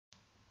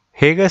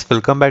Hey guys,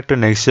 welcome back to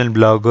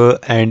NextGenBlogger,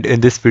 and in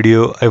this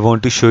video I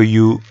want to show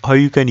you how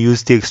you can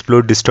use the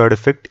Explode Distort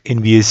effect in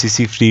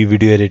VSDC Free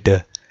Video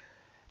Editor.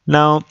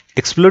 Now,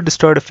 Explode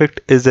Distort effect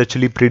is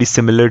actually pretty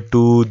similar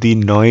to the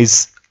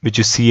noise which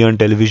you see on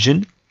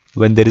television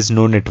when there is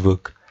no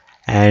network,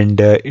 and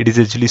it is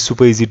actually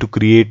super easy to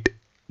create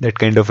that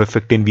kind of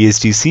effect in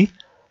VSDC.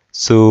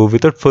 So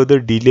without further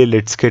delay,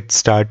 let's get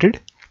started.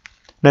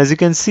 Now, as you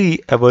can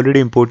see, I've already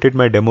imported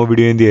my demo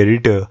video in the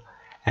editor.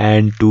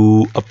 And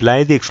to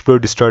apply the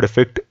Explode Distort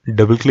effect,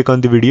 double click on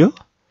the video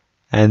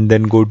and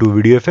then go to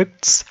Video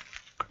Effects,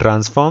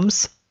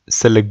 Transforms,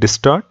 select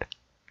Distort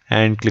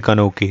and click on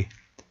OK.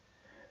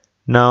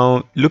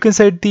 Now look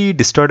inside the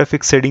Distort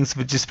effect settings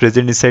which is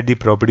present inside the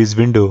Properties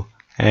window,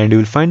 and you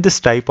will find this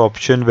type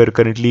option where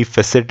currently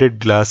faceted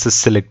glass is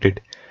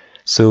selected.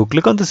 So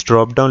click on this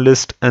drop down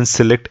list and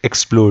select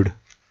Explode.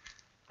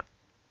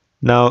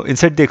 Now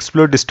inside the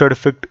Explode Distort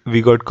effect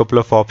we got couple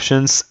of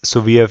options.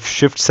 So we have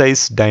shift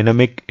size,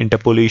 dynamic,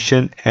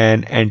 interpolation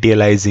and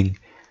anti-aliasing.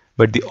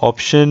 But the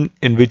option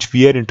in which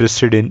we are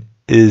interested in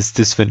is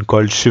this one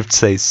called shift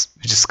size,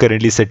 which is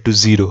currently set to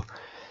 0.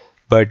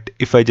 But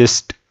if I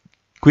just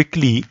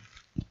quickly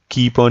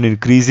keep on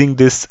increasing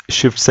this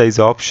shift size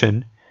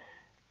option,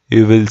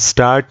 you will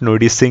start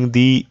noticing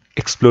the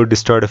Explode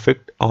Distort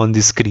effect on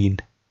the screen.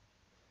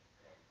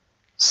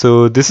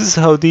 So this is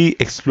how the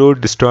Explode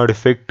Distort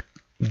effect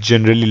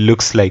generally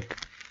looks like.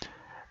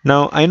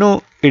 Now I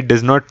know it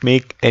does not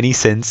make any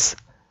sense,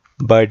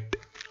 but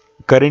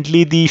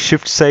currently the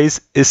shift size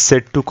is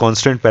set to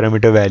constant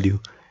parameter value,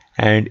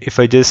 and if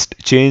I just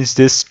change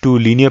this to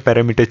linear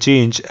parameter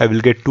change, I will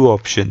get two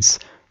options.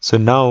 So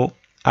now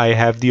I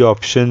have the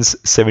options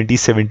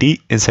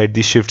 70-70 inside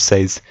the shift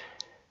size,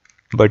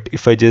 but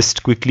if I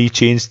just quickly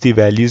change the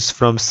values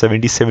from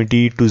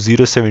 70-70 to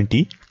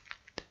 0-70,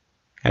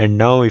 and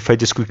now if I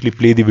just quickly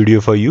play the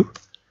video for you,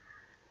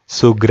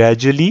 so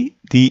gradually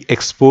the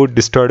Explode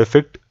Distort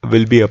effect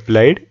will be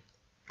applied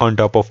on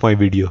top of my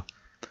video.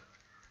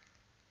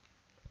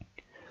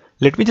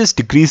 Let me just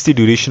decrease the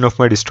duration of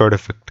my distort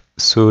effect.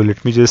 So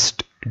let me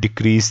just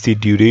decrease the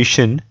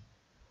duration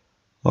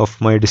of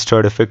my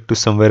distort effect to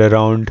somewhere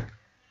around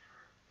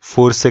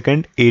 4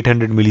 second,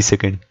 800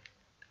 millisecond.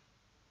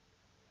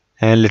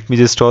 And let me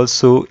just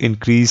also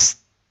increase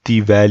the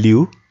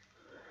value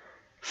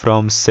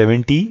from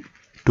 70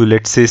 to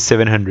let's say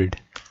 700.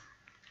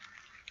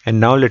 And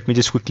now let me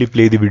just quickly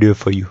play the video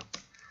for you.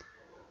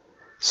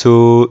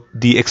 So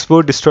the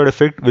Explode Distort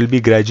effect will be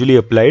gradually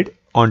applied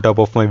on top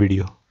of my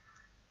video.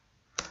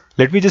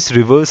 Let me just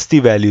reverse the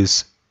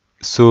values.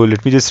 So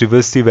let me just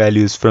reverse the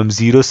values from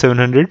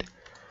 700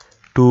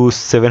 to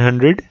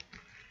 700,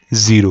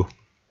 0.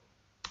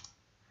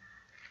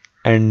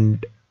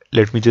 And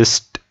let me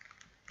just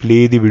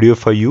play the video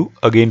for you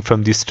again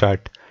from the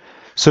start.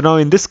 So now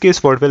in this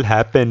case, what will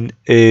happen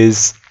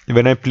is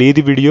when I play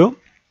the video,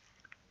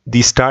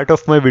 the start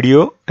of my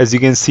video, as you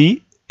can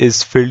see,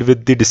 is filled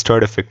with the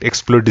distort effect,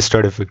 Explode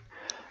Distort effect.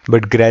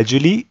 But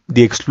gradually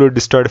the Explode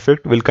Distort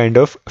effect will kind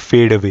of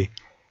fade away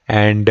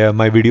and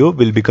my video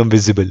will become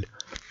visible.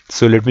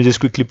 So let me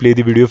just quickly play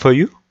the video for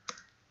you.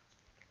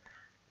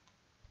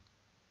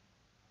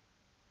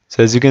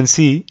 So as you can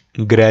see,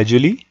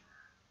 gradually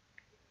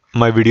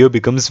my video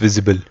becomes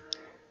visible.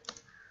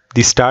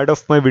 The start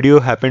of my video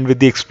happened with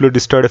the Explode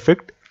Distort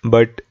effect,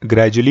 but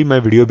gradually my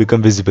video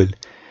become visible.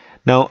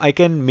 Now I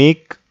can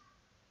make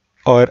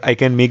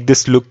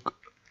this look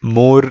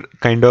more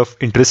kind of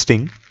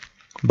interesting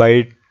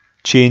by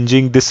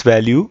changing this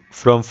value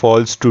from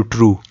false to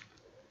true.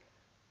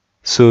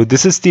 So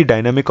this is the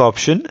dynamic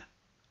option.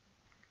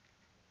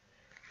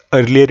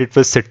 Earlier it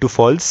was set to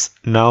false.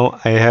 Now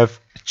I have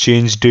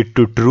changed it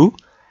to true.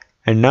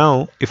 And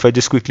now if I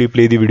just quickly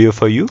play the video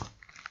for you.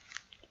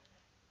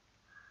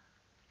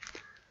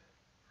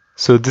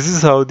 So this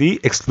is how the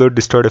Explode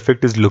Distort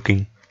effect is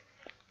looking.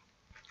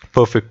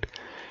 Perfect.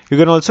 You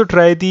can also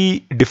try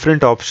the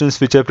different options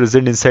which are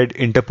present inside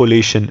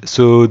interpolation.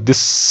 So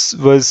this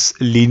was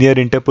linear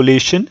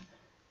interpolation.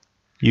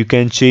 You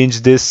can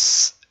change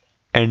this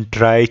and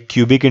try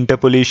cubic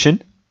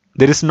interpolation.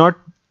 There is not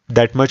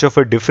that much of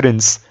a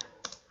difference,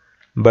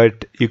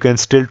 but you can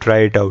still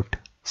try it out.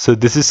 So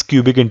this is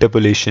cubic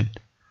interpolation.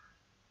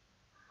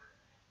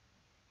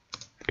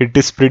 It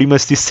is pretty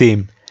much the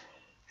same.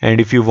 And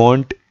if you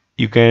want,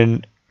 you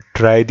can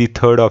try the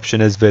third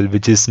option as well,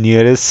 which is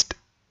nearest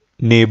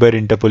neighbor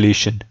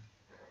interpolation.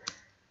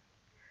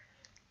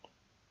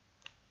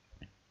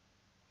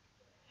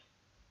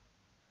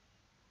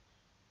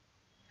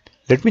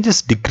 Let me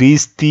just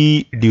decrease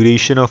the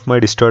duration of my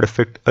distort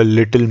effect a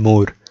little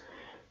more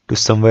to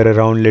somewhere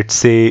around, let's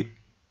say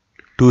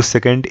 2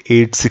 second,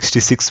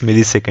 866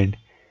 millisecond.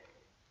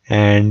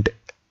 And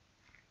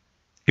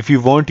if you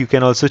want, you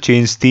can also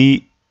change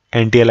the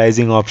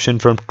anti-aliasing option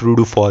from true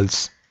to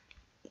false.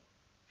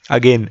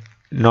 Again,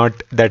 not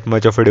that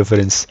much of a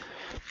difference.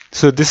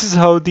 So this is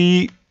how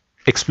the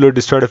Explode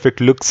Distort effect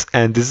looks,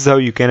 and this is how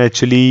you can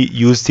actually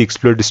use the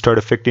Explode Distort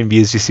effect in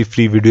VSDC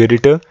Free Video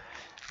Editor.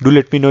 Do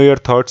let me know your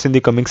thoughts in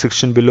the comment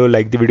section below,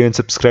 like the video and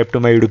subscribe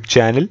to my YouTube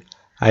channel.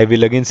 I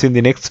will again see you in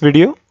the next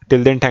video.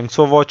 Till then, thanks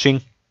for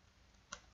watching.